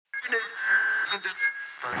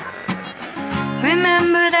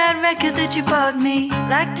Remember that record that you bought me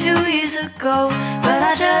like 2 years ago? Well,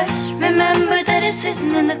 I just remembered that it's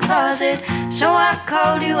sitting in the closet. So I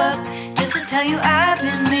called you up just to tell you I've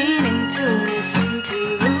been meaning to listen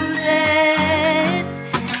to that.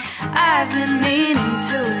 I've been meaning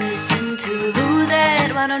to listen to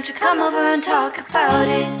that. Why don't you come over and talk about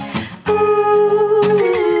it? Ooh, ooh,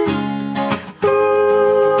 ooh.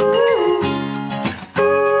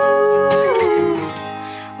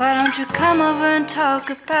 Why don't you come over and talk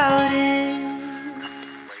about it?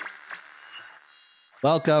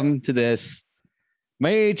 Welcome to this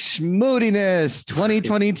Mage Moodiness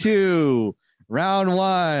 2022 round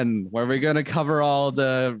one, where we're going to cover all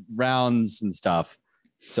the rounds and stuff.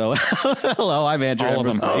 So, hello, I'm Andrew. Oh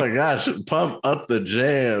my gosh, pump up the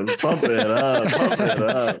jams, pump it up, pump it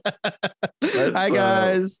up. Hi,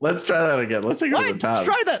 guys. Let's try that again. Let's take it to the top.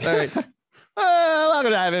 Try that. All right.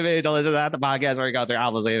 Welcome to MMA to listen to that, the podcast where we go through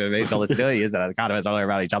albums of MMA to listen to use and comments all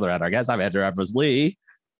about each other and our guests. I'm Andrew Evers Lee.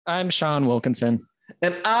 I'm Sean Wilkinson.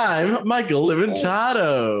 And I'm Michael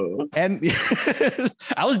Liventato. And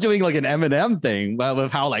I was doing like an Eminem thing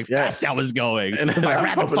with how fast I was going and my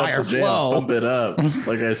rapid fire flow. Pump it up,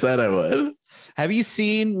 like I said I would. Have you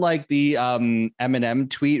seen like the Eminem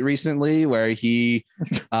tweet recently where he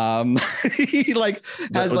he like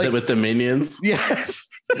has with the minions? Yes.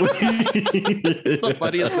 The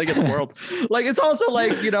funniest thing in the world. Like, it's also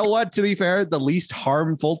like, you know what, to be fair, the least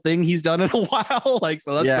harmful thing he's done in a while. Like,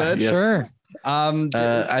 so that's good. Yes. Sure.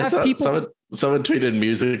 I saw someone tweeted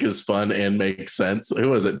music is fun and makes sense. Who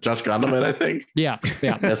was it? Josh Gondelman, I think. Yeah.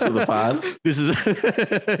 Best of the pod. This is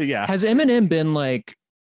yeah. Has Eminem been like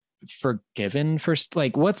forgiven for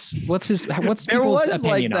like what's people's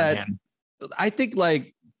opinion on him? I think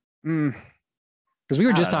like because we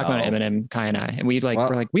were just talking about Eminem, Kai and I, and we're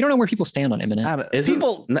like, we don't know where people stand on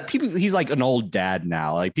Eminem. People, he's like an old dad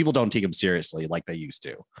now. Like, people don't take him seriously like they used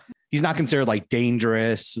to. He's not considered like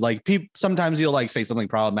dangerous. Like, sometimes he'll like say something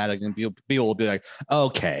problematic, and people will be like,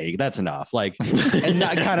 "Okay, that's enough." Like, and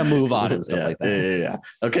not kind of move on and stuff like that. Yeah.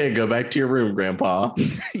 Okay, go back to your room, Grandpa.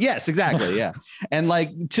 Yes, exactly. Yeah, and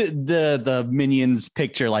like the Minions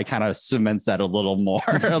picture like kind of cements that a little more.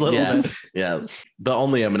 Bit. Yes. The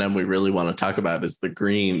only Eminem we really want to talk about is the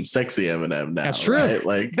green, sexy Eminem. Now, that's true. Right?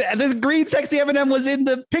 Like the green, sexy Eminem was in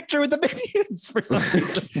the picture with the Minions for some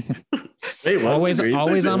reason. Wait, always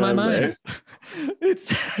on my mind.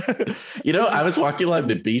 It's I was walking along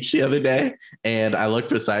the beach the other day and I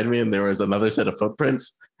looked beside me and there was another set of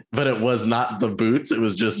footprints, but it was not the boots. It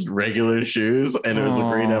was just regular shoes, and it was the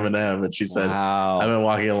green M&M. And she said, wow. I've been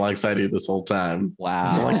walking alongside you this whole time.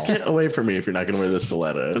 Wow. I'm like, get away from me if you're not going to wear the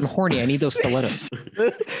stilettos. I'm horny. I need those stilettos.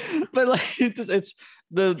 But like, it's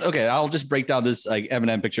okay. I'll just break down this like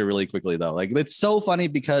Eminem picture really quickly though. Like, it's so funny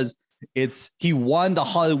because he won the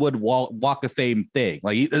Hollywood Walk of Fame thing,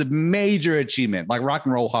 like a major achievement, like Rock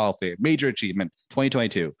and Roll Hall of Fame, major achievement,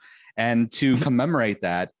 2022. And to commemorate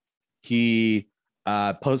that, he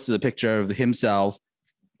posted a picture of himself,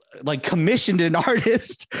 like commissioned an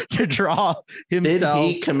artist to draw himself.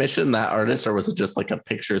 Did he commission that artist, or was it just like a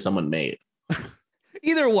picture someone made?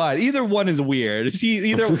 Either one is weird.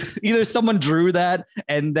 Either someone drew that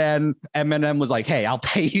and then Eminem was like, "Hey, I'll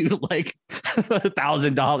pay you like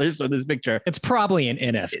 $1,000 for this picture." It's probably an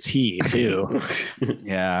NFT too.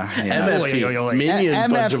 Yeah. MFT, Minion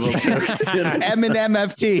fungible token.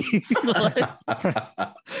 MNFT.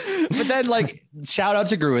 But then like, shout out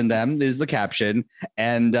to Gruen Them is the caption,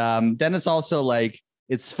 and then it's also like,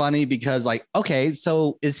 it's funny because like, okay,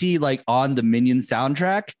 so is he like on the Minion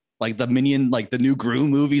soundtrack? Like the Minion, like the new Gru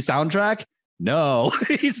movie soundtrack? No,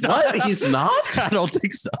 he's not. What? He's not? I don't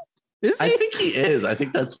think so. Is he? I think he is. I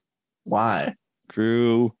think that's why.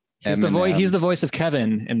 Gru. He's the voice of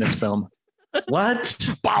Kevin in this film. What?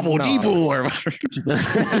 Bobble Deeble or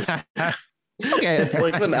okay. It's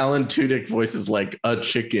like when Alan Tudyk voices like a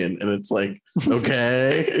chicken, and it's like,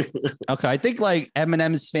 okay. Okay, I think like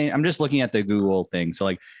Eminem's I'm just looking at the Google thing. So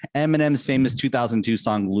like Eminem's famous 2002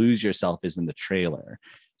 song "Lose Yourself" is in the trailer.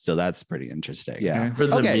 So that's pretty interesting. Yeah. For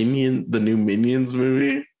the new Minions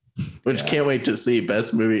movie, which can't wait to see.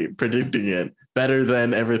 Best movie, predicting it better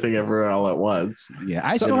than Everything Everywhere All at Once. Yeah,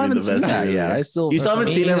 I still haven't seen that. Yeah, you still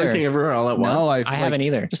haven't seen Everything Everywhere All at Once. No, I haven't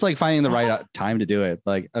either. Just like finding the right time to do it.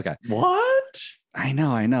 Like, okay, what? I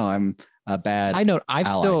know. I'm a bad. Side note: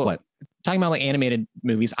 talking about like animated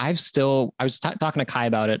movies. I was talking to Kai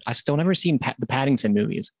about it. I've still never seen the Paddington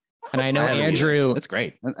movies. And I know Andrew. That's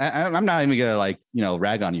great. I'm not even gonna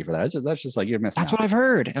rag on you for that. That's just like you're missing. That's what I've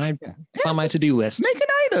heard, and it's on my to-do list. Make a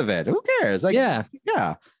night of it. Who cares? Like, yeah.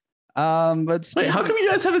 But Wait, how come you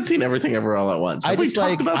guys haven't seen Everything Ever All at Once? I Have we just talked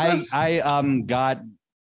like about this?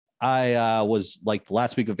 I was like the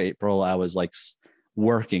last week of April, I was like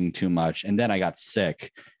working too much, and then I got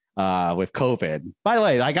sick with COVID. By the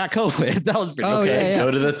way, I got COVID. That was pretty Oh, Okay, yeah.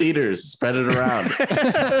 go to the theaters, spread it around.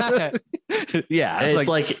 yeah. It's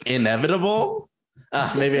like inevitable.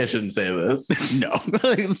 Maybe I shouldn't say this. no.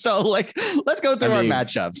 So like, let's go through I mean, our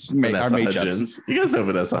matchups. Our Vanessa matchups. Hudgens. You guys know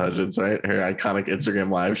Vanessa Hudgens, right? Her iconic Instagram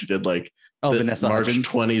live. She did like Oh, the Vanessa March Hudgens.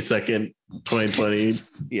 22nd, 2020.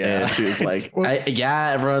 Yeah. And she was like,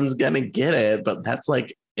 everyone's gonna get it, but that's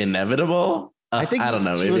like inevitable. I think I don't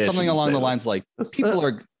know. She Maybe was I something shouldn't along say the that. lines like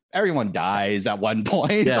everyone dies at one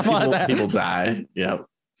point. Yeah, something like that. people die. Yeah,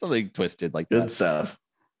 Something twisted like good that. stuff.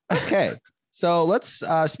 Okay. So let's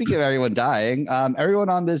speaking of everyone dying, everyone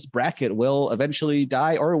on this bracket will eventually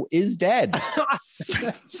die or is dead.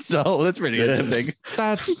 So that's pretty Good. interesting.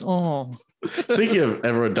 That's Speaking of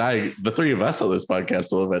everyone dying, the three of us on this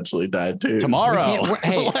podcast will eventually die too. Tomorrow. We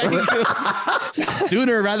can't- hey,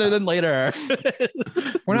 Sooner rather than later.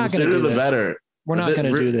 we're not The going to sooner do the this. better. We're not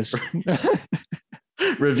going to do this.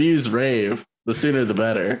 Reviews rave. The sooner the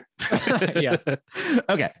better. Yeah.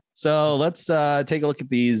 Okay. So let's take a look at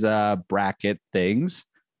these bracket things.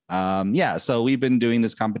 Yeah, so we've been doing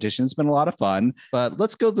this competition. It's been a lot of fun, but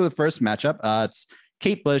let's go to the first matchup. It's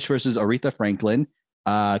Kate Bush versus Aretha Franklin.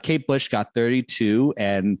 Kate Bush got 32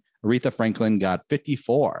 and Aretha Franklin got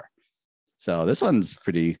 54. So this one's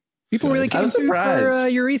pretty. People really I came was through for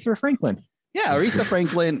surprised. Urethra Franklin. Yeah, Aretha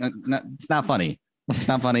Franklin. It's not funny. It's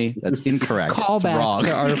not funny. That's incorrect. Call It's back wrong.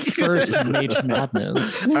 to our first Mage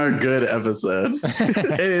Madness. Our good episode.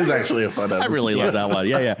 It is actually a fun I episode. really love that one.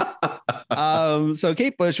 Yeah, yeah. So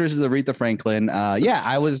Kate Bush versus Aretha Franklin. Yeah,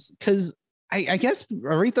 I was because I guess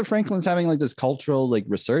Aretha Franklin's having like this cultural like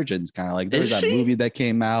resurgence, kind of like there's Is that she? movie that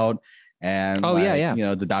came out, and Oh, yeah, like, yeah. you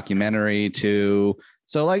know, the documentary too.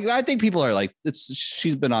 So like I think people are like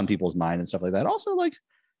she's been on people's mind and stuff like that. Also, like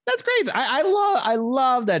that's great. I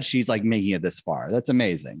love that she's like making it this far. That's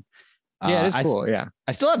amazing. Yeah, it is I- cool. Yeah.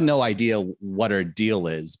 I still have no idea what her deal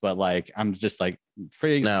is, but like I'm just like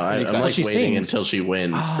pretty. No, pretty I'm excited. like she waiting sings. until she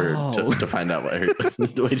wins Oh. to find out what her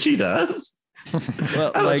the way she does. Well,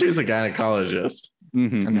 I thought like, she was a gynecologist.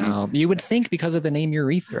 mhm. No, you would think because of the name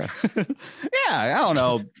Urethra. Yeah, I don't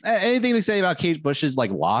know. Anything to say about Kate Bush's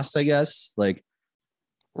like loss? I guess like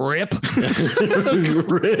rip.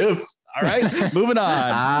 Rip. All right, moving on.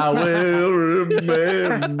 I will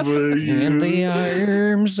remember In the you.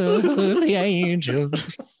 arms of the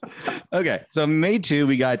angels. Okay, so May 2,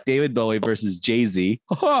 we got David Bowie versus Jay-Z.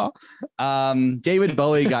 David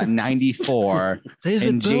Bowie got 94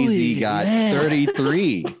 and Jay-Z got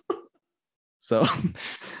 33. So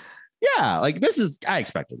yeah, like this is I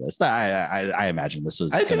expected this. I imagine this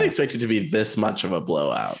was I didn't gonna- expect it to be this much of a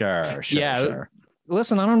blowout. Sure. Yeah. Sure.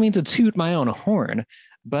 Listen, I don't mean to toot my own horn,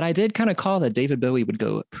 but I did kind of call that David Bowie would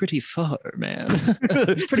go pretty far, man.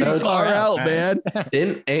 It's pretty So far out, man.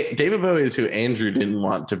 David Bowie is who Andrew didn't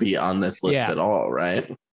want to be on this list Yeah. at all, right?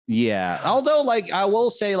 Yeah. Although, like, I will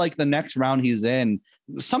say, like, the next round he's in,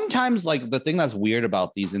 sometimes, like, the thing that's weird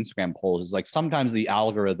about these Instagram polls is, like, sometimes the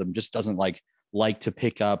algorithm just doesn't like to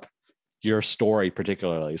pick up your story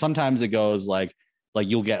particularly. Sometimes it goes like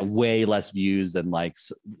you'll get way less views than like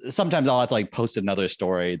sometimes I'll have to like post another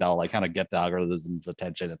story that'll like kind of get the algorithm's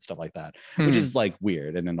attention and stuff like that, which is like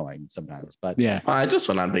weird and annoying sometimes. But yeah. I just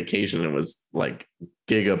went on vacation and was like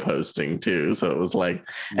giga posting too. So it was like,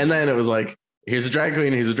 and then it was like, here's a drag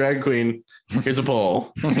queen, here's a drag queen, here's a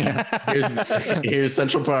poll, here's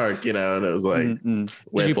Central Park, you know, and it was like, Mm-mm.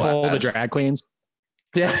 Did you poll the whiplash. drag queens?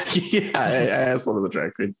 Yeah, I asked one of the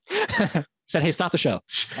drag queens. Said, hey, stop the show.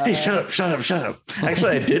 Hey, shut up.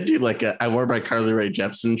 Actually, I did do like I wore my Carly Rae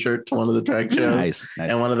Jepsen shirt to one of the drag shows. Nice.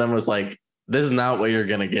 And one of them was like, this is not what you're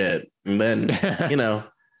going to get. And then, you know,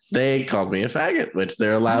 they called me a faggot, which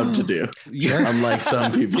they're allowed to do. Unlike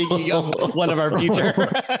some people. Speaking of one of our future.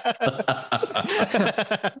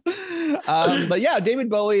 But yeah, David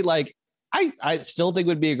Bowie, like I still think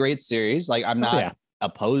would be a great series. Like I'm not Yeah.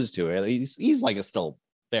 opposed to it. He's like still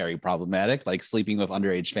very problematic, like sleeping with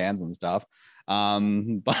underage fans and stuff.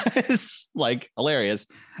 But it's like hilarious.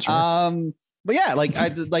 Sure. But yeah, like I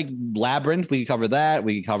like Labyrinth. We could cover that.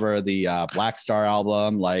 We could cover the Black Star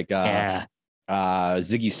album, like Yeah.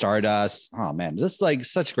 Ziggy Stardust. Oh man, just like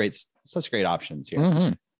such great options here.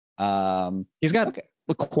 Mhm. He's got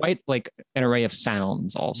quite like an array of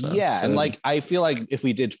sounds also. Yeah, So- and like I feel like if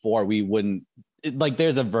we did 4, we wouldn't like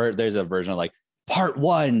there's a version of like part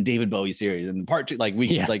 1 David Bowie series and part 2 like we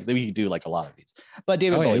could do like a lot of these. But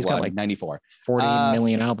David Oh, yeah, Bowie he's got, won like, 94. 40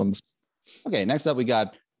 million albums. Okay, next up we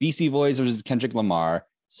got BC Boys versus Kendrick Lamar.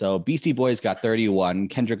 So Beastie Boys got 31.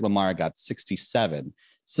 Kendrick Lamar got 67.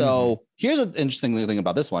 So here's an interesting thing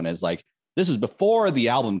about this one is like, this is before the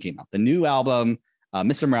album came out. The new album,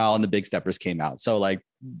 Mr. Morale and the Big Steppers came out. So like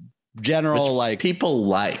general, Which like people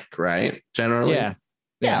like, right? Generally.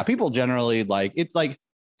 yeah, people generally like it's like,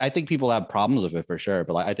 I think people have problems with it for sure,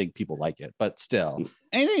 but like, I think people like it. But still,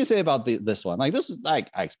 anything to say about this one? Like this is like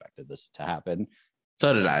I expected this to happen.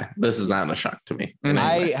 So did I. This is not a shock to me.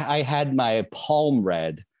 I had my palm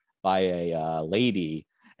read by a lady,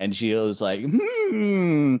 and she was like,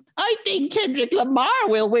 I think Kendrick Lamar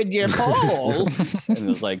will win your poll. And it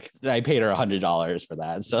was like, I paid her $100 for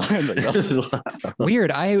that. So Weird.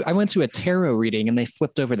 I went to a tarot reading and they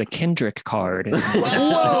flipped over the Kendrick card.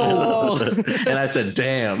 whoa. And I said,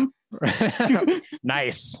 damn.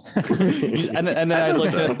 Nice. And then I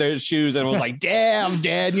looked at their shoes and was like, damn,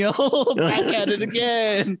 Daniel, back at it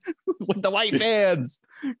again with the white bands.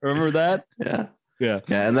 Remember that? Yeah.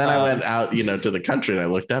 And then I went out, to the country and I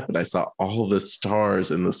looked up and I saw all the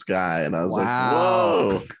stars in the sky. And I was like,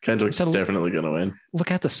 whoa, Kendrick's definitely going to win.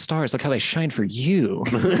 Look at the stars. Look how they shine for you.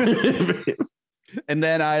 And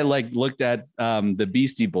then I like looked at the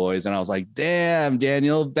Beastie Boys and I was like, damn,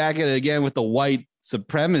 Daniel, back at it again with the white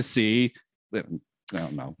supremacy. I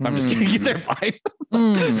don't know. I'm just kidding. They're fine.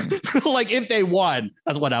 Like if they won,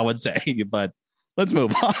 that's what I would say. But let's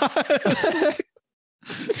move on.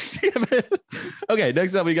 Okay,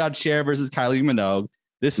 next up we got Cher versus Kylie Minogue.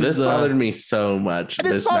 This bothered me so much.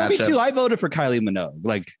 This bothered me too. I voted for Kylie Minogue.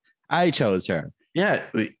 Like I chose her. Yeah,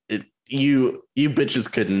 you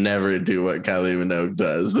bitches could never do what Kylie Minogue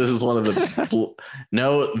does. This is one of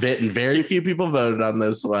the very few people voted on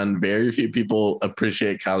this one. Very few people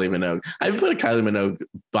appreciate Kylie Minogue. I put a Kylie Minogue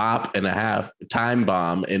bop and a half time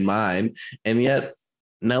bomb in mine, and yet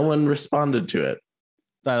no one responded to it.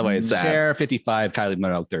 By the way, it's Cher 55, Kylie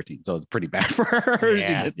Minogue 13. So it's pretty bad for her.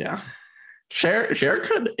 Yeah. Cher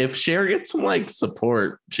could, if Cher gets some like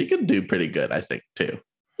support, she could do pretty good, I think, too.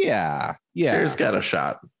 Yeah. Cher's got a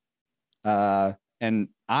shot. And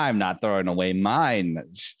I'm not throwing away mine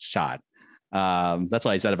shot. That's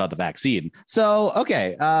what I said about the vaccine. So,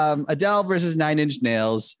 okay. Adele versus 9 Inch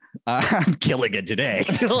Nails. I'm killing it today.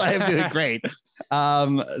 I'm doing great.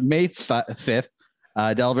 May 5th,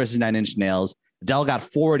 Adele versus 9 Inch Nails. Adele got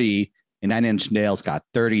 40 and 9 Inch Nails got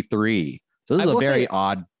 33. So this is a very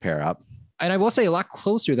odd pair up. And I will say a lot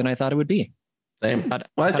closer than I thought it would be. Same. Well,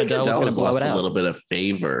 I think Adele has lost a little bit of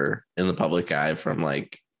favor in the public eye from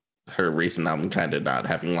like her recent album kind of not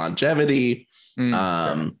having longevity.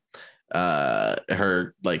 Her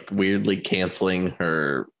like weirdly canceling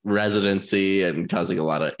her residency and causing a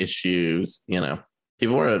lot of issues.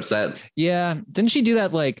 People were upset. Yeah. Didn't she do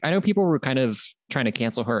that? Like, I know people were kind of trying to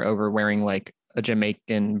cancel her over wearing like a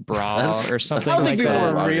Jamaican bra or something. I don't think like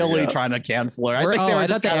people that. were really trying to cancel her. I think they were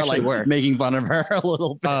just kind of like making fun of her a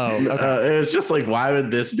little bit. Oh, okay. It was just like, why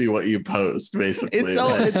would this be what you post? Basically,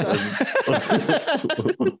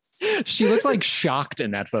 she looked like shocked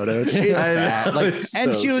in that photo.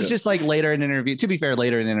 And she was just like later in an interview. To be fair,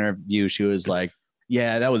 later in an interview, she was like,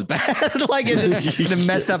 "Yeah, that was bad. Like it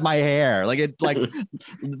messed up my hair. Like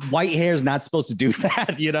white hair is not supposed to do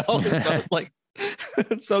that, So like."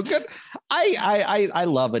 It's so good. I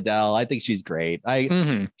love Adele. I think she's great. I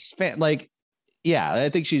think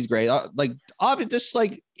she's great. Just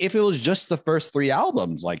like if it was just the first 3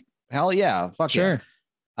 albums, like hell yeah, fuck sure.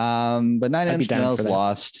 Yeah. But 9 Inch Nails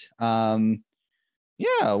lost. What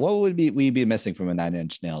would we be missing from a 9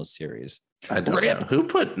 Inch Nails series? I don't know. Who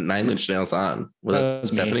put 9 Inch Nails on? Was it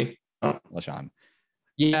Stephanie? Me. Oh, LaShawn.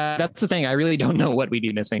 Yeah, that's the thing. I really don't know what we'd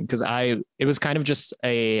be missing because it was kind of just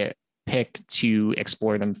a pick to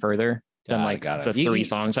explore them further than the 3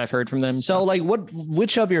 songs I've heard from them. So like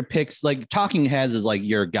which of your picks, like Talking Heads is like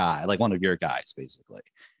your guy, like one of your guys, basically.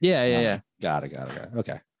 Yeah. Got it.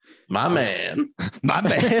 Okay. My man.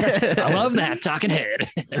 I love that Talking Head.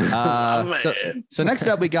 So next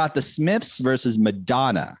up we got the Smiths versus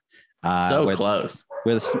Madonna. Close.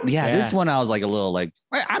 This one I was like a little like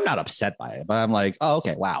I'm not upset by it, but I'm like, oh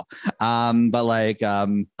okay, wow. But like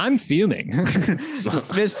I'm fuming.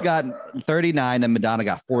 Smiths got 39 and Madonna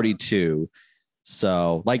got 42.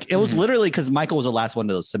 So like it was literally because Michael was the last one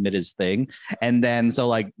to submit his thing, and then so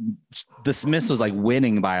like the Smiths was like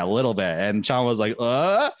winning by a little bit, and Sean was like,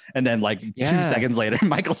 and then like 2 seconds later,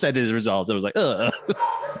 Michael said his results. It was like,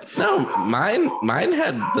 No, mine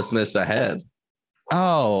had the Smiths ahead.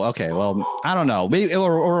 Oh, okay. Well, I don't know. Maybe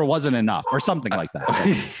or it wasn't enough or something like that.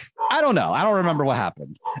 I don't know. I don't remember what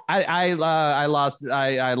happened. I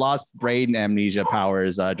lost brain amnesia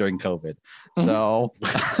powers during COVID. So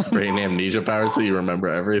brain amnesia powers, so you remember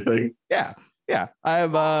everything. Yeah. Yeah, I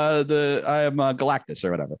am Galactus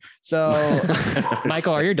or whatever. So,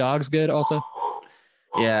 Michael, are your dogs good? Also,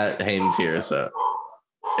 yeah, Hayden's here, so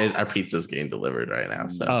our pizza's getting delivered right now.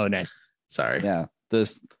 So, oh, nice. Sorry. Yeah,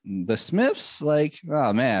 the Smiths, like,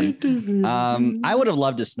 oh man, I would have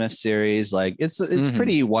loved a Smith series. Like, it's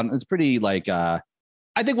pretty like, I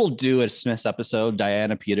think we'll do a Smiths episode.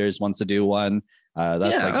 Diana Peters wants to do one. That's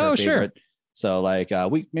like her favorite. Sure. So like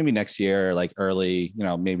maybe next year, like early,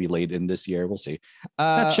 maybe late in this year, we'll see.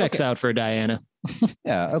 That checks out for Diana.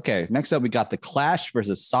 Yeah. Okay. Next up, we got The Clash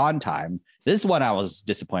versus Sondheim. This one I was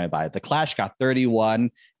disappointed by. The Clash got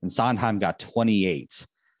 31 and Sondheim got 28.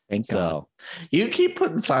 Thank God. You keep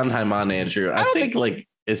putting Sondheim on, Andrew. I think like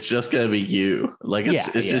it's just gonna be you. Like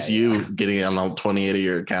it's just you getting on all 28 of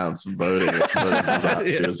your accounts and voting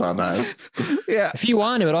for Sondheim. Yeah. If you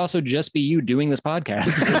want, it would also just be you doing this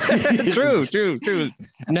podcast. True.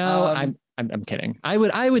 No, I'm kidding. I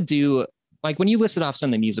would do, like, when you listed off some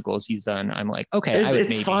of the musicals he's done, I'm like, okay,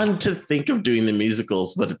 it's fun to think of doing the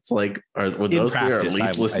musicals, but it's like, would those be at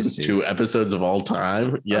least listen to episodes of all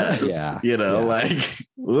time? Yes. Yeah.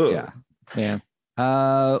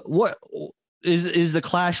 What is The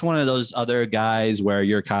Clash one of those other guys where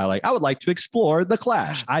you're kind of like, I would like to explore The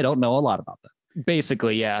Clash? I don't know a lot about that.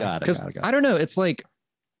 Basically, yeah. Because I don't know. It's like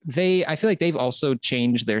I feel like they've also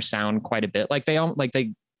changed their sound quite a bit. Like they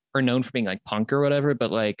are known for being like punk or whatever,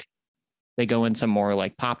 but like they go into more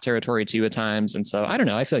like pop territory too at times. And so I don't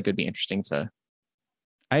know. I feel like it would be interesting to.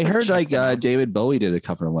 I heard like David Bowie did a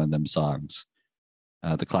cover of one of them songs.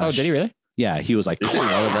 The Clash. Oh, did he really? Yeah, he was like, one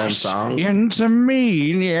of them songs into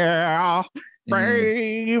me, yeah,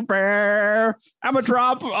 baby. I'm a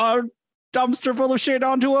drop a dumpster full of shit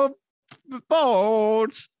onto a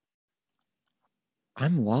boat.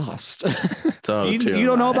 I'm lost. So you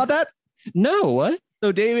don't know about that? No, what?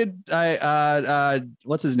 So David,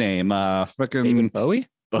 what's his name? David Bowie?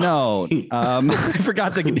 No, I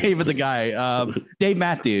forgot the name of the guy. Dave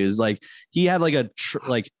Matthews. Like he had like a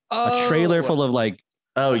trailer full of like.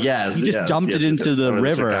 Oh yes, he just dumped it into the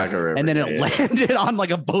river, and then it landed on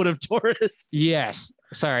like a boat of tourists. Yes,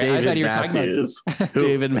 sorry, I thought you were talking about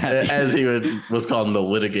David Matthews, as he was called in the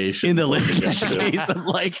litigation. In the litigation case of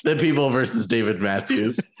like the people versus David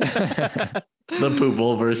Matthews, the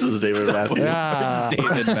Poople versus David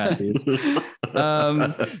Matthews.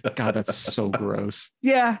 God, that's so gross.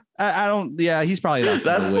 Yeah, I don't. Yeah, he's probably not.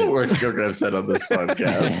 That's the worst joke I've said on this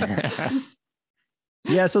podcast.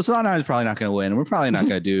 Yeah, so Sondheim's probably not going to win. We're probably not going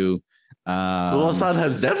to do. Well,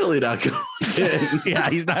 Sondheim's definitely not going to win. Yeah,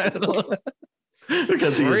 he's not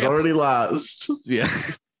because he's already lost. Yeah,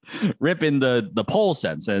 rip in the poll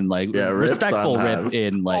sense and like respectful rip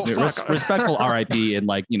in like respectful RIP in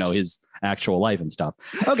like his actual life and stuff.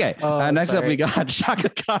 Okay, next up we got Chaka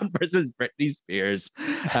Khan versus Britney Spears.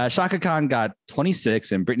 Chaka Khan got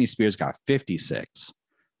 26 and Britney Spears got 56.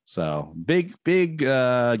 So big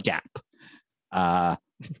gap.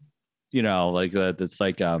 Like that's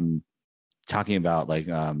like talking about like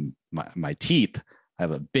my teeth. I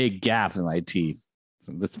have a big gap in my teeth.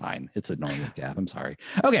 So that's fine. It's a normal gap. I'm sorry.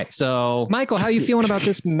 Okay, so Michael, how are you feeling about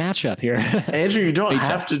this matchup here? Andrew, you don't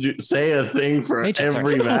have to say a thing for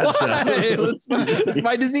every matchup. It's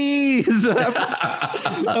my disease.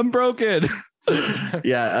 I'm broken.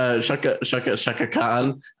 Yeah, Chaka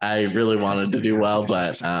Khan. I really wanted to do well,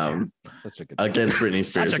 but against Britney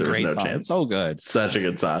Spears, there was no chance. So good, such a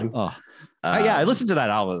good song. Oh, I listened to that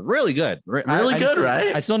album. Really good, right?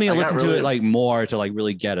 I still need to listen to it like more to like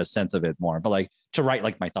really get a sense of it more, but like to write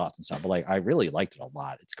like my thoughts and stuff. But like I really liked it a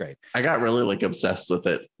lot. It's great. I got really like obsessed with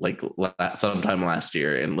it like sometime last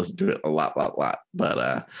year and listened to it a lot.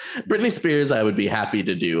 But Britney Spears, I would be happy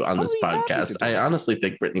to do on this podcast. I honestly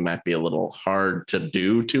think Britney might be a little hard to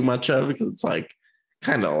do too much of because it's like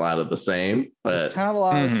kind of a lot of the same. But it's kind of a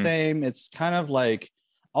lot of the same. It's kind of like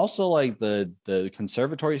also like the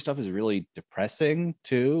conservatory stuff is really depressing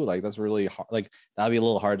too. Like that's really hard. Like that'd be a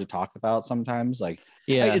little hard to talk about sometimes. Like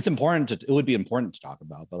it's important it would be important to talk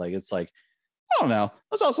about, but like it's like I don't know.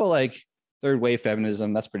 It's also like third wave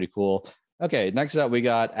feminism. That's pretty cool. Okay, next up we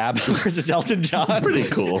got ABBA versus Elton John. That's pretty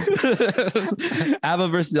cool. ABBA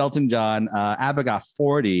versus Elton John. ABBA got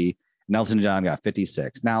 40 and Elton John got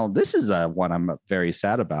 56. Now this is one I'm very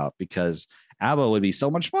sad about because ABBA would be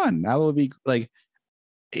so much fun. ABBA would be like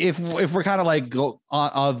if we're kind of like go on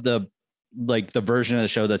of the like the version of the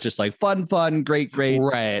show that's just like fun, great,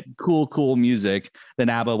 right, cool music, then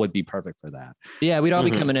ABBA would be perfect for that. Yeah, we'd all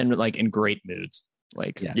be coming in like in great moods.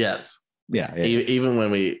 Like yes. Yeah. Even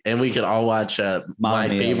when we could all watch my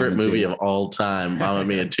favorite movie of all time, Mamma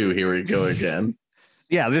Mia 2, Here We Go Again.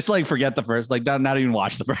 Yeah, just like forget the first, like not even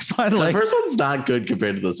watch the first one. The Like first one's not good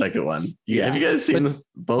compared to the second one. Yeah. Have you guys seen this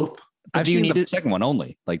both? I've do you seen need the to- second one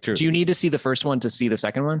only. Like true. Do you need to see the first one to see the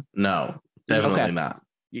second one? No, definitely Okay. not.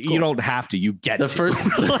 You don't have to. You get The to. first,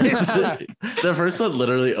 the first one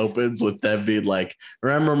literally opens with them being like,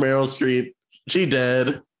 "Remember Meryl Streep? She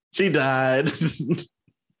dead. She died.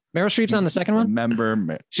 Meryl Streep's on the second one.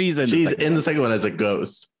 Remember, she's in. She's the in the second one as a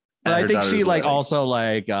ghost." But at I her think she daughter's like wedding. also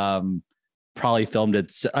like probably filmed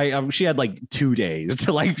it. She had like 2 days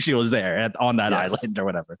to like she was there on that Yes. island or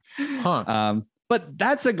whatever. Huh. But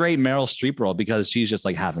that's a great Meryl Streep role because she's just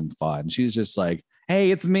like having fun. She's just like,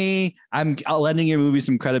 hey, it's me. I'm lending your movie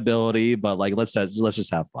some credibility, but like let's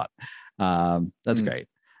just have fun. That's great.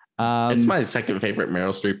 It's my second favorite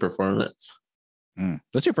Meryl Streep performance.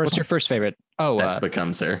 What's your first? What's your first favorite? Oh, That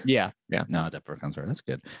becomes her. yeah. No, Deborah comes first. That's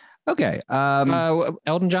good. Okay.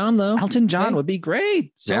 Elton John though. Elton John Okay. would be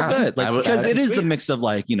great. So Yeah, good. I Like would- because that'd it be is the sweet. mix of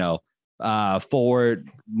like,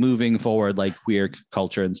 moving forward, like queer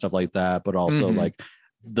culture and stuff like that, but also Mhm. like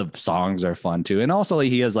the songs are fun too. And also like,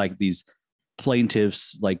 he has like these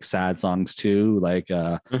plaintiffs, like sad songs too. Like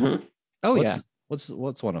Mhm. Oh what's, yeah.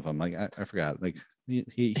 what's one of them? Like I forgot. Like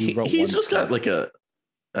he wrote He's one just got song. like a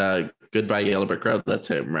Goodbye Yellow Brick Road. That's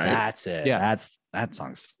him, right? That's it. Yeah. That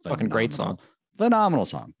song's Fucking great phenomenal. Phenomenal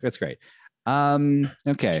song. That's great. Okay.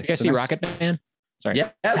 You guys so see next- Rocket Man? Sorry.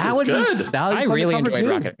 Yes, That it's would good. be that would be I fun to really cover, enjoyed too.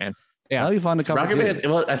 Rocket Man. Yeah. That'd be fun to cover. Rocket too. Man.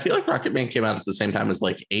 Well, I feel like Rocket Man came out at the same time as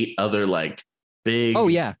like 8 other like big Oh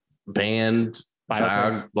yeah. band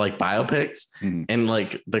Biopics. biopics, Mhm. and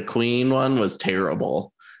like the Queen one was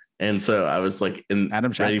terrible, and so I was like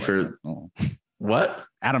Adam Schatz ready liked for it. Oh. what?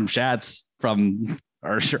 Adam Schatz from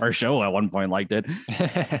our show at one point liked it.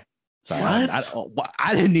 Sorry, What?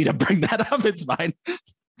 I didn't need to bring that up. It's fine.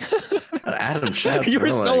 Adam Schatz. You were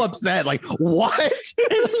really? so upset. Like what?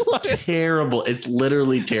 It's terrible. It's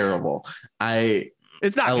literally terrible.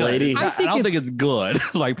 It's not A good. lady- It's I not- I, think don't think it's- it's good.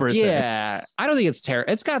 Like per se. Yeah. I don't think it's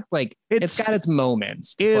terrible. It's got like it's got its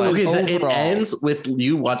moments. It but was- Okay, it overall- ends with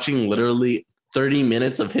you watching literally 30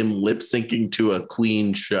 minutes of him lip syncing to a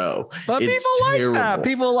Queen show. But It's people like that. terrible.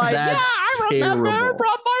 People like, That's yeah, I remember terrible. from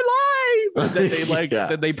my life. And then they like, Yeah.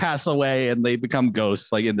 then they pass away and they become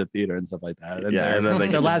ghosts, like in the theater and stuff like that. And Yeah, and then they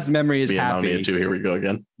their can last memory is Be a mommy happy. too. Here we go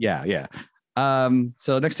again. Yeah, yeah.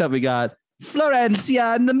 So next up we got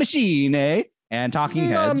Florencia and the Machine, and Talking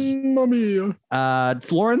Heads.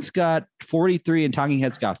 Florence got 43 and Talking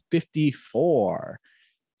Heads got 54.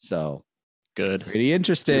 So good. pretty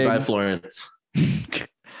interesting. Goodbye, Florence.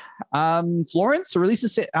 Florence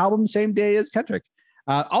released the album same day as Kendrick.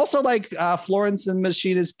 Also, like Florence and the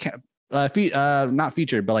Machine is not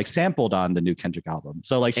featured, but like sampled on the new Kendrick album.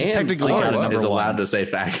 So like she And technically got a Florence number is one. allowed to say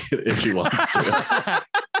faggot if she wants to.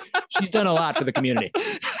 She's done a lot for the community.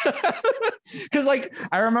 Because like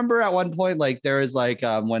I remember at one point, like there was like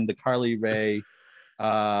when the Carly Rae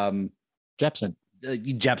Jepsen.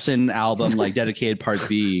 Jepsen album, like Dedicated Part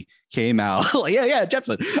B came out. Like, yeah,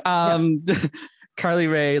 Jepsen. Carly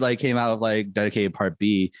Rae like came out with like Dedicated Part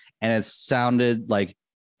B, and it sounded like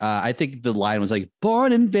I think the line was like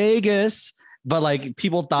 "Born in Vegas," but like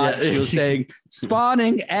people thought Yeah. she was saying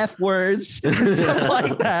 "spawning F words," stuff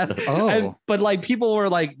like that. Oh. But like people were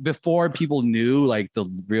like before people knew like the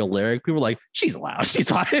real lyric, people were like, "She's allowed, she's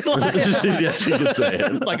fine." Like, Yeah, she could say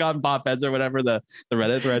it. like on Bob Feds or whatever the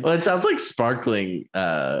Reddit thread. Well, it sounds like sparkling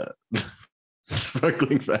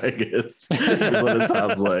sparkling faggots is what it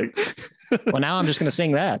sounds like. Well, now I'm just gonna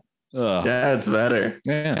sing that. Ugh. Yeah, it's better.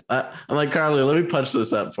 Yeah. I'm like, Carly, let me punch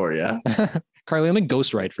this up for you. Carly, let me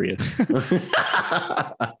ghostwrite for you.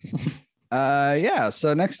 Yeah.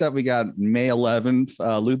 So next up, we got May 11th,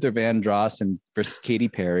 Luther Vandross and versus Katy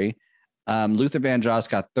Perry. Luther Vandross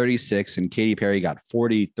got 36 and Katy Perry got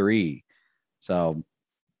 43. So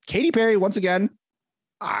Katy Perry, once again,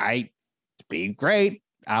 be great.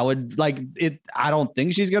 I would like it. I don't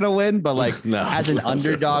think she's gonna win, but like No, as an no,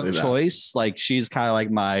 underdog definitely not. choice, like she's kind of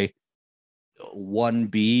like my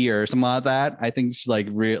 1B or something like that. I think she's like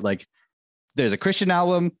real. Like there's a Christian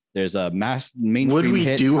album, there's a mainstream Would we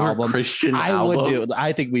hit do her album. Christian I album? would do.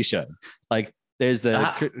 I think we should. Like, there's the.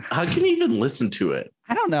 How can you even listen to it?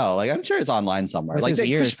 I don't know. Like, I'm sure it's online somewhere. With Like, his they,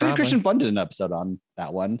 ears, probably. Christian Fun did an episode on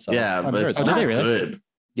that one. So Yeah, I'm but sure it's it's did not they really? good.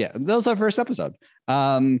 yeah, that was our first episode.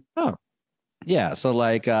 Oh. Yeah. So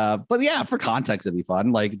like, but yeah, for context, it'd be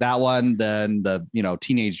fun. Like that one, then the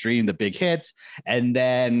Teenage Dream, the big hit, and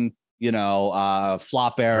then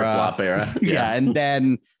flop Her era. flop era. Yeah, and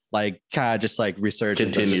then like kind of just like research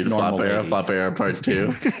Continued Flop Era Part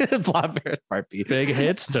 2. Flop Era Part B. Big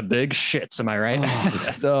hits to big shits. Am I right?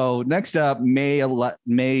 So next up, May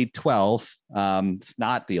 12th. It's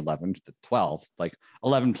not the 11th, the 12th. Like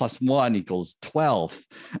 11 plus 1 equals 12.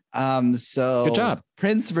 So good job.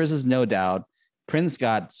 Prince versus No Doubt. Prince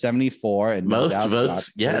got 74 and most No Doubt votes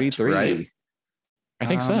got 33. Right? I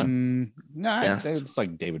think so. No, Yes. it's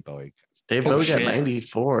like David Bowie. Dave Bowie got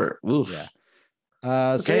 94. Oof. Yeah.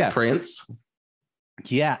 Okay, So yeah, Prince.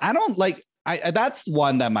 yeah. I don't like. I that's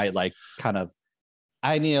one that might like kind of.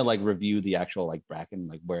 I need to like review the actual like bracket and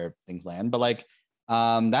like where things land, but like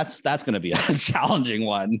that's going to be a challenging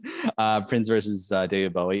one. Prince versus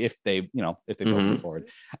David Bowie if they both move forward.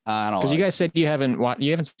 I don't know. Because you guys said you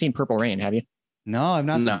haven't seen Purple Rain, have you? No, I've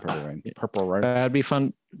not No. seen Purple Rain. Purple Rain. That'd be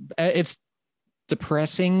fun. It's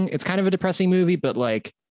depressing. It's kind of a depressing movie, but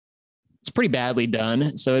like it's pretty badly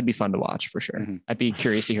done. So it'd be fun to watch for sure. Mhm. I'd be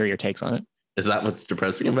curious to hear your takes on it. Is that what's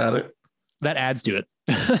depressing about it? That adds to it.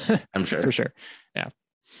 I'm sure. For sure.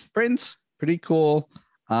 Prince, pretty cool.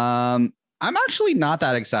 I'm actually not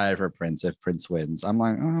that excited for Prince if Prince wins. I'm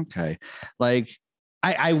like, oh, okay. Like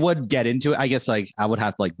I would get into it. I guess like I would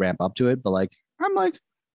have to like ramp up to it, but like I'm like,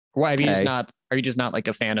 Why have you Okay. are you just not like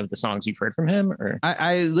a fan of the songs you've heard from him or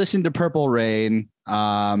I listened to Purple Rain.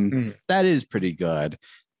 That is pretty good.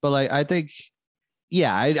 But like I think,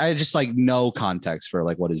 yeah, I just like no context for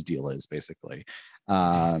like what his deal is, basically.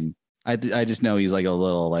 I just know he's like a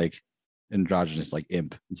little like androgynous like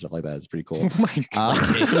imp and stuff like that. It's pretty cool. oh my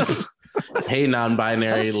god. Hey,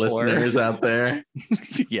 non-binary That's slur. listeners out there.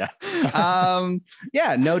 Yeah.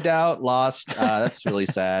 Yeah, No Doubt lost. That's really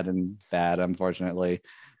sad and bad, unfortunately.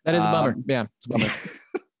 That is a bummer. Um, Yeah, it's a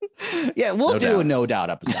bummer. Yeah, we'll No do Doubt. a No Doubt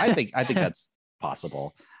episode. I think that's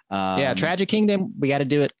possible. Yeah, Tragic Kingdom, we got to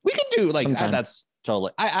do it. We can do like sometime. that's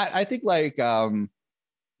totally. I think like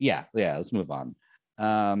yeah. Let's move on.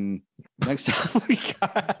 Next up we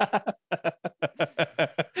got.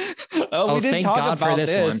 Oh, we did thank talk God for about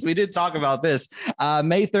this this. one. We did talk about this.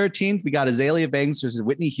 May 13th, we got Azalea Banks versus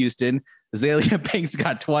Whitney Houston. Azalea Banks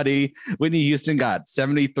got 20. Whitney Houston got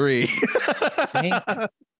 73. Thank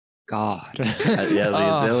God. Yeah, the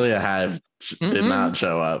Oh. Azalea Hive did not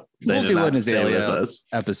show up. They We'll did do not an stay with Azalea us.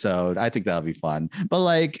 episode. I think that'll be fun. But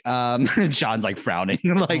like, Sean's like frowning,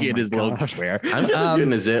 like Oh it my is low God. square. I'm gonna do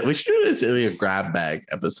an Azalea. We should do an Azalea grab bag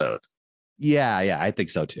episode. Yeah, I think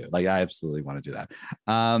so too. Like, I absolutely want to do that.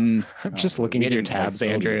 I'm just looking we at your didn't, like, tabs, fill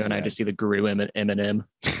Andrew, these and I yet. just see the Guru Eminem.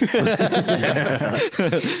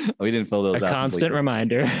 We didn't fill A those out. constant completely.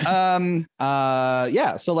 reminder.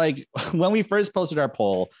 Yeah. So like when we first posted our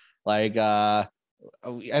poll, like and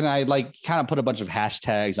I like kind of put a bunch of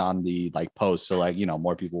hashtags on the like post, so like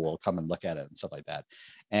more people will come and look at it and stuff like that.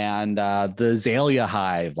 And the Azalea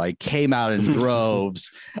Hive like came out in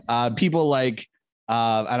droves. People like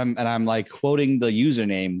and I'm like quoting the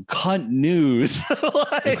username cunt news.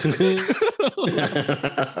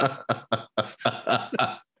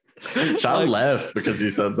 Sean left because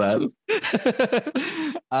he said that.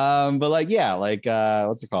 But like yeah, like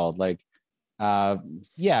what's it called, like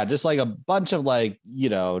yeah, just like a bunch of like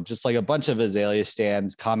just like a bunch of Azalea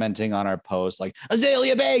stands commenting on our post like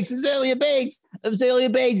Azalea Banks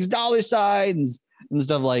 $signs and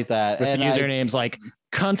stuff like that. With And usernames like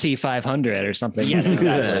Cunty 500 or something. yes,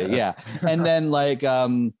 exactly. Yeah. And then like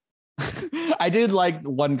I did like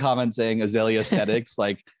one comment saying Azalea Aesthetics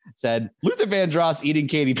like said Luther Vandross eating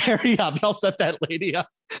Katy Perry up. Y'all set that lady up.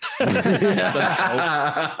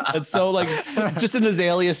 And so like just an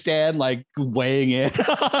Azalea stand like weighing in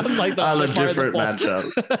on, like the On a other part of the different poll.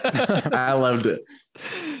 matchup. I loved it.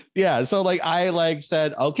 Yeah, so like I like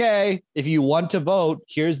said, okay, if you want to vote,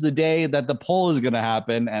 here's the day that the poll is gonna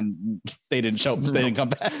happen, and they didn't show. They didn't come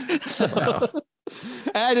back. So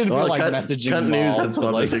and I didn't feel like messaging. Cut you news all, had some but,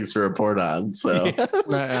 other like, things to report on. So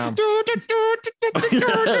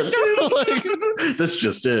this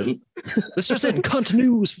just in. It's just in Cunt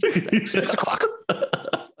News. 6 o'clock.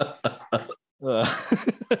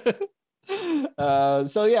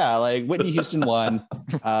 So yeah, like Whitney Houston won.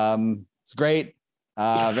 It's great.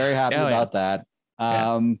 Very happy Hell yeah. about that.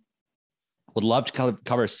 Would love to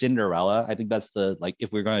cover Cinderella. I think that's the like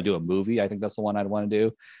if we're going to do a movie, I think that's the one I'd want to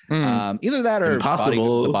do. Either that or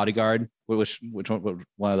Impossible. The Bodyguard. Which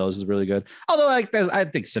one of those is really good. Although I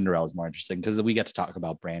think Cinderella is more interesting because we get to talk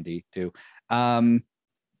about Brandy too.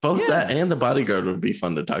 Both that and The Bodyguard would be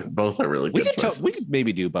fun to talk. Both are really good. We could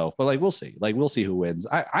maybe do both, but like we'll see. Like we'll see who wins.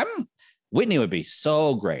 I'm Whitney would be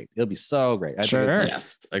so great. It'll be so great. I think Sure. it's,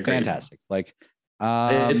 Yes, agreed. fantastic. Like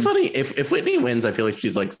It's funny if Whitney wins, I feel like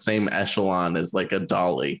she's like same echelon as like a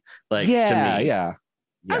Dolly. Like to me, yeah,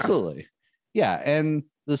 absolutely. Yeah, and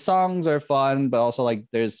the songs are fun, but also like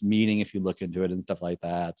there's meaning if you look into it and stuff like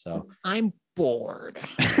that. So I'm bored.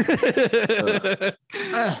 Did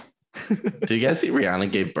you guys see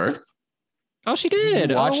Rihanna gave birth? Oh, she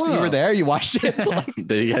did. You watched oh, wow. You were there. You watched it. Like,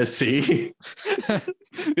 Did you guys see?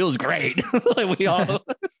 it was great. Like we all.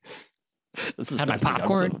 This is Had my disgusting.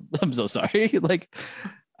 popcorn. I'm so sorry. Like,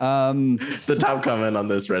 The top comment on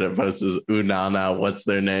this Reddit post is Unana. What's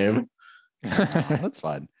their name? that's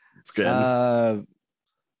fun. It's good. All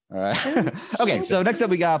right. Okay. So next up,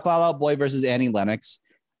 we got Fall Out Boy versus Annie Lennox.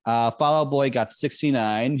 Fall Out Boy got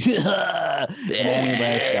 69. Annie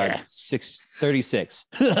Lennox got 36.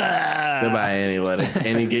 Goodbye, Annie Lennox.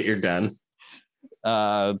 Annie, get your gun.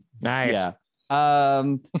 Nice. Yeah.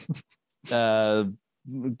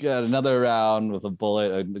 Got another round with a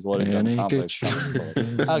bullet. Annie, Conflict.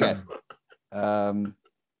 Okay.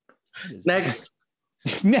 Next.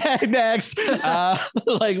 Next.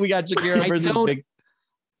 Like we got Shakira versus Big.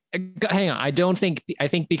 Hang on. I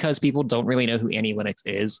think because people don't really know who Annie Lennox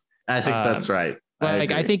is. I think that's right.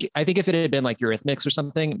 Like I think if it had been like Eurythmics or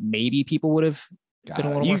something, maybe people would have been a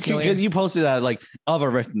little more familiar. Because you posted that like of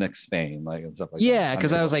Eurythmics fame, like and stuff like that. Yeah,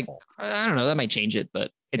 because I was like, I don't know, that might change it, but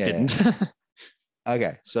it didn't. Yeah.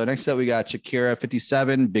 Okay, so next up we got Shakira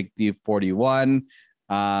 57, Big Thief 41.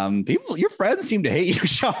 People, your friends seem to hate you,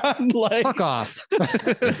 Sean. Like, fuck off.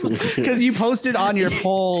 Because you posted on your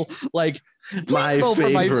poll like my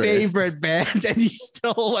favorite band, and you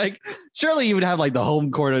still like surely you would have like the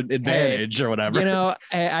home court advantage or whatever. You know,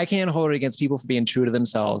 I can't hold it against people for being true to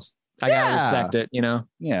themselves. I gotta respect it, you know.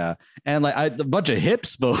 Yeah, and like a bunch of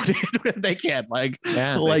hips voted. They can't like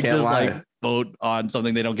like just like vote on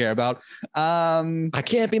something they don't care about. I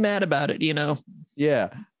can't be mad about it, you know. Yeah.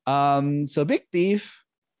 So Big Thief.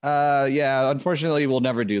 Yeah, unfortunately we'll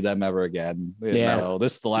never do them ever again. Yeah. So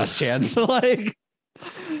this is the last chance. Like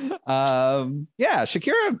yeah,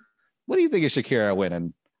 Shakira. What do you think of Shakira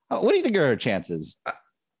winning? What do you think are her chances?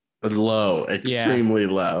 Low, extremely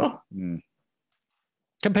low.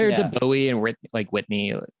 Compared to Bowie and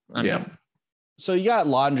Whitney. Yeah. So you got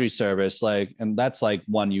Laundry Service, like, and that's like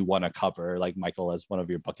one you want to cover, like Michael, as one of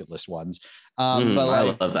your bucket list ones. But like, I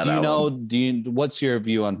love that album. What's your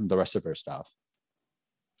view on the rest of her stuff?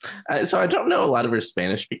 So I don't know a lot of her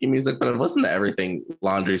Spanish speaking music, but I've listened to everything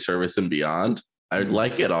Laundry Service and beyond. I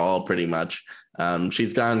like it all pretty much.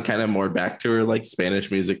 She's gone kind of more back to her like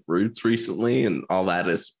Spanish music roots recently, and all that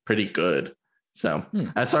is pretty good. So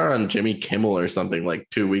I saw her on Jimmy Kimmel or something like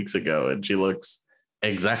 2 weeks ago, and she looks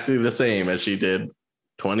exactly the same as she did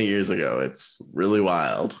 20 years ago. It's really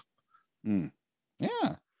wild. Yeah.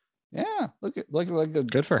 Look like a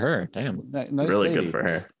good for her. Damn. Nice really lady. Good for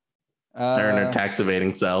her. Her and her tax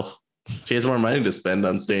evading self. She has more money to spend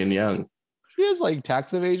on staying young. She has like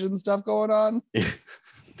tax evasion stuff going on.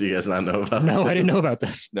 Do you guys not know about No, I didn't know about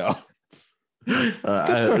this. No. We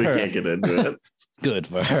can't get into it. Good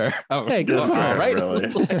for her. Hey, good for her, right?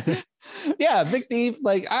 Really. Yeah, Big Thief.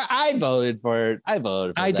 Like I voted for. I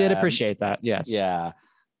voted. For I did them. appreciate that. Yes. Yeah.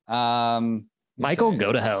 Michael,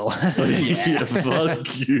 go to hell. Yeah,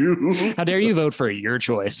 fuck you. How dare you vote for your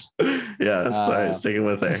choice? Yeah, sorry, sticking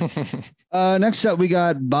with her. Next up, we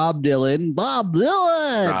got Bob Dylan.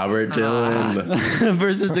 Robert Dylan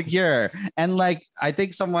versus The Cure. And like, I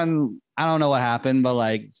think I don't know what happened, but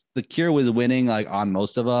like The Cure was winning like on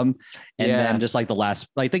most of them. And then just like the last,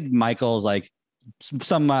 I think Michael's like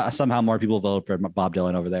somehow more people voted for Bob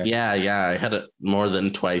Dylan over there. Yeah. I had more than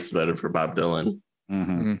twice voted for Bob Dylan.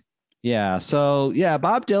 Mm-hmm. Yeah. So yeah,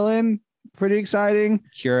 Bob Dylan, pretty exciting.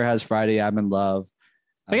 Cure has Friday I'm in Love.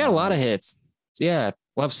 They got a lot of hits. Yeah.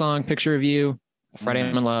 Love Song, Picture of You, Friday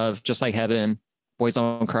I'm in Love, Just Like Heaven, Boys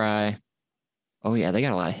Don't Cry. Oh yeah, they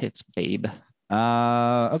got a lot of hits, babe.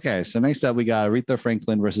 Okay. So next up we got Aretha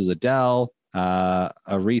Franklin versus Adele.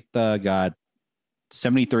 Aretha got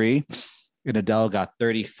 73 and Adele got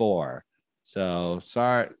 34. So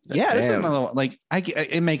sorry. Yeah, this is another one. Like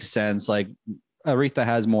it makes sense. Like Aretha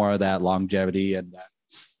has more of that longevity and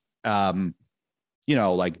that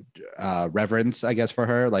like reverence, I guess, for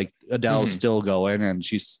her. Like Adele's still going and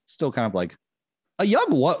she's still kind of like a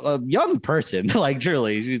young person. Like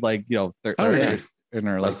truly, she's like 30 in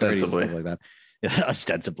her like 30s, something like that. Yeah,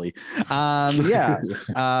 ostensibly. I'm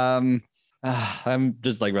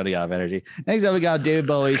just like running out of energy. Next up we got David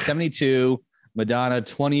Bowie 72, Madonna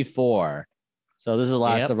 24. So this is the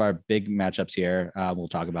last of our big matchups here. We'll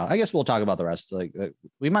talk about the rest. Like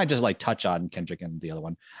we might just like touch on Kendrick and the other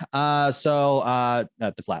one. The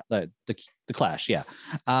Clash. Yeah.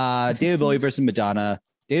 David Bowie versus Madonna.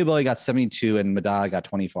 David Bowie got 72 and Madonna got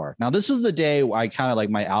 24. Now this was the day I kind of like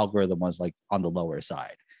my algorithm was like on the lower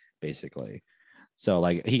side, basically. So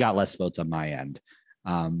like he got less votes on my end.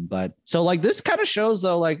 But so like this kind of shows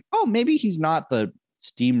though, like, oh, maybe he's not the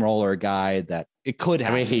steamroller guy that it could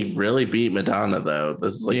have. I mean, he really beat Madonna though.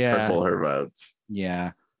 This is like triple her votes.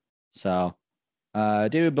 Yeah. So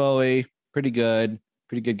David Bowie, pretty good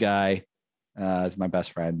guy. Is my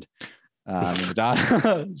best friend.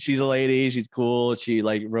 Madonna, she's a lady, she's cool. She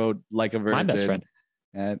like wrote Like a Virgin. My best friend.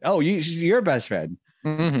 And she's your best friend.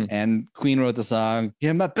 Mm-hmm. And Queen wrote the song,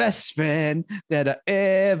 "You're my best friend that I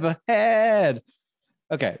ever had."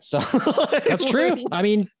 Okay, so that's true. I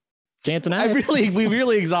mean, can't deny it. We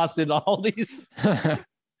really exhausted all these.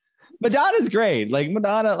 Madonna's great. Like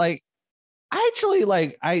Madonna, like I actually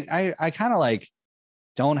like I kind of like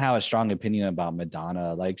don't have a strong opinion about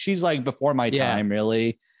Madonna. Like she's like before my time,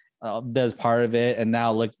 really. That's part of it. And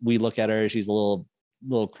now we look at her, she's a little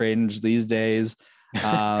cringe these days.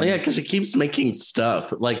 Yeah, because she keeps making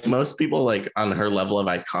stuff. Like most people, like on her level of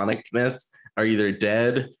iconicness, are either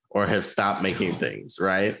dead or have stopped making things,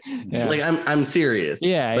 right? Yeah. Like I'm serious.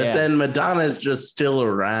 Yeah. But then Madonna is just still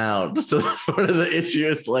around. So that's part of the issue.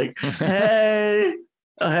 Is like, hey,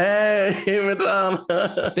 Madonna.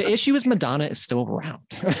 The issue is Madonna is still around.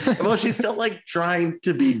 Well, she's still like trying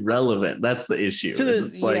to be relevant. That's the issue.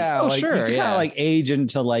 It's like, oh, like, sure. You kind of like age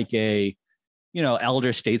into like a,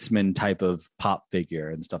 elder statesman type of pop figure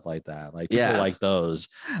and stuff like that. Like people like those.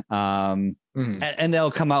 And they'll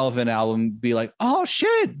come out with an album, be like, oh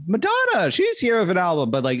shit, Madonna, she's here with an album.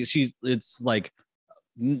 But like she's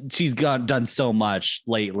done so much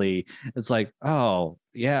lately. It's like, oh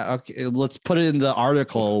yeah, okay, let's put it in the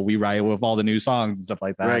article we write with all the new songs and stuff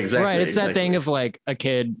like that. Right, exactly. Right. It's that thing of like a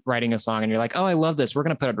kid writing a song and you're like, oh, I love this. We're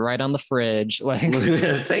gonna put it right on the fridge. Like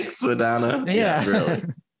thanks, Madonna. Yeah, really.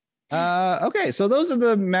 Okay, so those are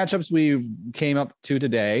the matchups we came up to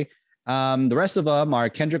today. The rest of them are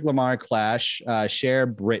Kendrick Lamar Clash, Cher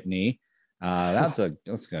Britney. That's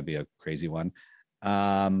gonna be a crazy one.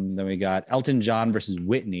 Then we got Elton John versus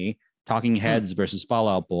Whitney, Talking Heads versus Fall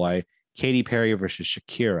Out Boy, Katy Perry versus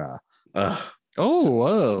Shakira.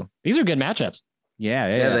 Whoa. These are good matchups.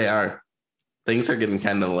 Yeah, they are. Things are getting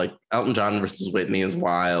kind of like Elton John versus Whitney is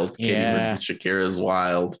wild. Katy versus Shakira is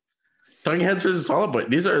wild. Talking Heads versus Fall Out Boy.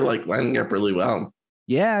 These are like lining up really well.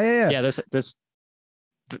 Yeah. Yeah, this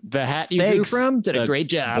the hat you drew from did a great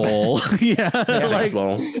job.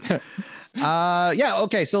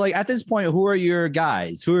 Okay, so like at this point, who are your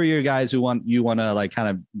guys who want to like kind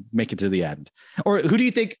of make it to the end, or who do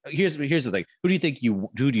you think? Here's the thing: who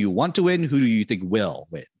do you want to win? Who do you think will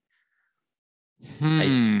win?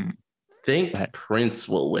 I think Prince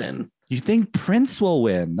will win. You think Prince will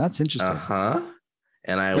win? That's interesting.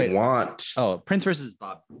 And I want Prince versus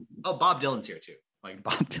Bob. Oh, Bob Dylan's here too. Like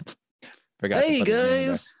Bob Dylan. Hey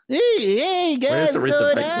guys, what's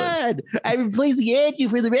going on? I'm replacing Andrew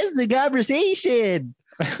for the rest of the conversation.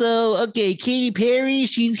 So, okay, Katy Perry,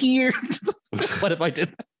 she's here. What if I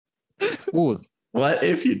did? Ooh. What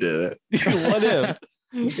if you did it? What if?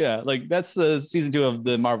 Yeah, like that's the season 2 of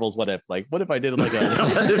the Marvels. What if? Like, what if I did like a?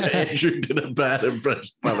 What if Andrew did a bad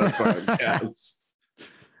impression on our podcast?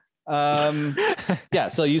 Yeah.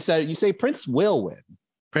 So you say Prince will win.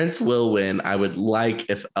 Prince will win. I would like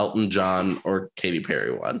if Elton John or Katy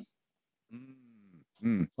Perry won.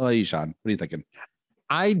 What about you, Sean? What are you thinking?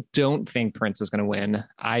 I don't think Prince is going to win.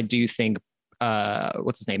 I do think,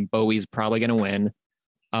 what's his name? Bowie's probably going to win.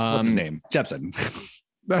 What's his name? Jepsen.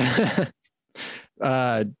 David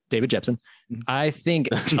Jepsen. I think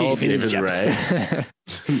I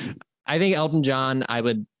think Elton John, I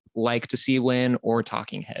would like to see win, or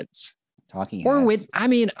Talking Heads. Or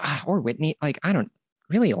Whitney. Like, I don't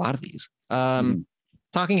really, a lot of these.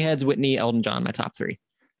 Talking Heads, Whitney, Elton John, my top 3.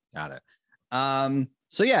 Got it.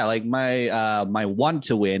 So yeah, like my one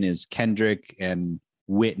to win is Kendrick and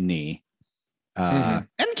Whitney, and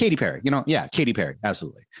Katy Perry. Katy Perry,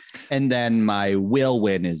 absolutely. And then my will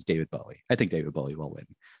win is David Bowie. I think David Bowie will win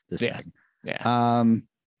this thing.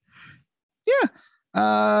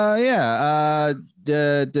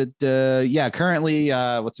 Currently,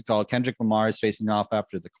 what's it called? Kendrick Lamar is facing off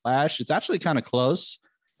after the Clash. It's actually kind of close.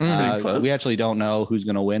 Close. We actually don't know who's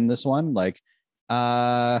going to win this one. Like,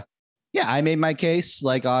 I made my case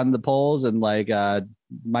like on the polls, and like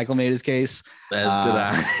Michael made his case. As did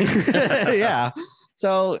I. Yeah.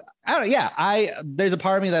 So I don't. Yeah, there's a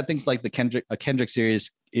part of me that thinks like the Kendrick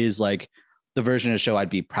series is like the version of the show I'd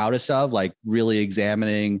be proudest of. Like really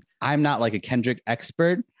examining. I'm not like a Kendrick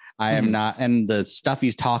expert. I am not, and the stuff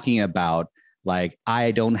he's talking about, like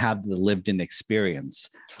I don't have the lived-in experience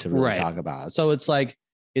to really talk about. So it's like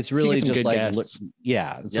it's really just like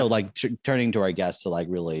So like turning to our guests to like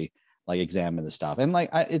really like examine the stuff, and like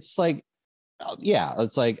it's like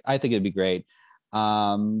it's like I think it'd be great.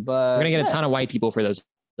 But We're gonna get a ton of white people for those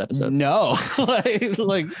episodes. No,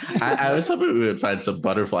 like I was hoping we would find some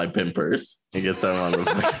butterfly pimpers and get them on the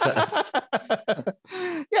podcast.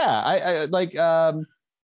 Yeah, I like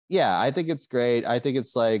yeah, I think it's great. I think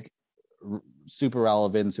it's like super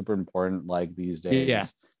relevant, super important like these days. Yeah.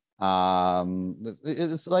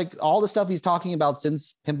 It's like all the stuff he's talking about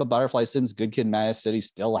since Pimp a Butterfly, since Good Kid, Mad City,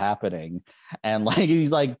 still happening, and like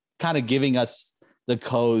he's like kind of giving us the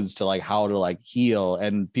codes to like how to like heal,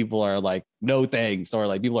 and people are like no thanks, or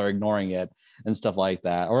like people are ignoring it and stuff like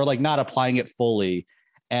that, or like not applying it fully.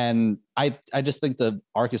 And I just think the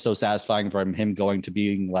arc is so satisfying from him going to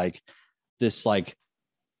being like this like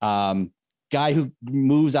guy who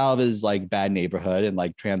moves out of his like bad neighborhood and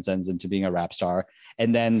like transcends into being a rap star,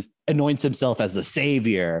 and then anoints himself as the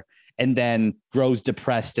savior, and then grows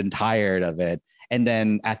depressed and tired of it, and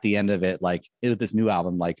then at the end of it, like with this new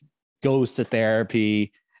album, like goes to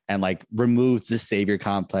therapy and like removes this savior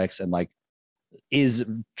complex, and like is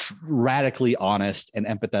radically honest and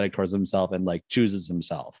empathetic towards himself, and like chooses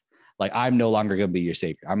himself. Like, I'm no longer gonna be your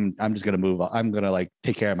savior. I'm just gonna move on. I'm gonna like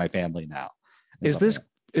take care of my family now. Is this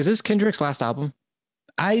Kendrick's last album?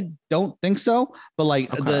 I don't think so, but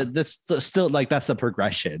like Okay. that's still like that's the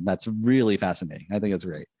progression. That's really fascinating. I think it's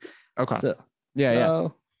great. Okay. So, yeah.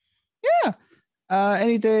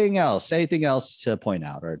 Anything else? Anything else to point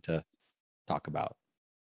out or to talk about?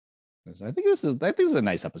 'Cause I think this is a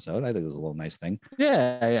nice episode. I think this is a little nice thing.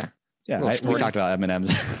 Yeah. Yeah, Little we shorty. talked about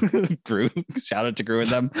Eminem's Gru. Shout out to Gru and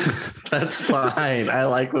them. That's fine. I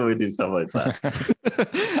like when we do stuff like that.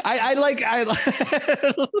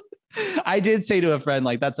 I did say to a friend,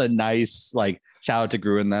 like, that's a nice like shout out to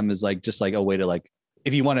Gru and them, is like just like a way to like,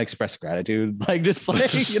 if you want to express gratitude, like just like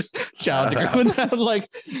shout out to Gru and them. Like,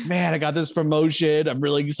 man, I got this promotion. I'm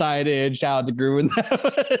really excited. Shout out to Gru and them.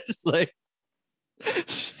 just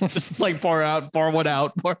like pour one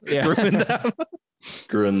out. Gru and them.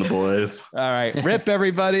 Gru and the boys. All right. Rip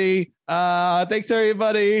everybody. Thanks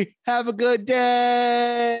everybody. Have a good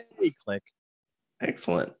day. Click.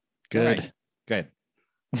 Excellent. Good. All right. Good.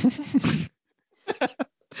 That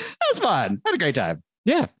was fun. Had a great time.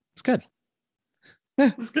 Yeah. It's good.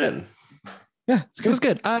 It's good. Yeah. It was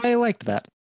good. I liked that.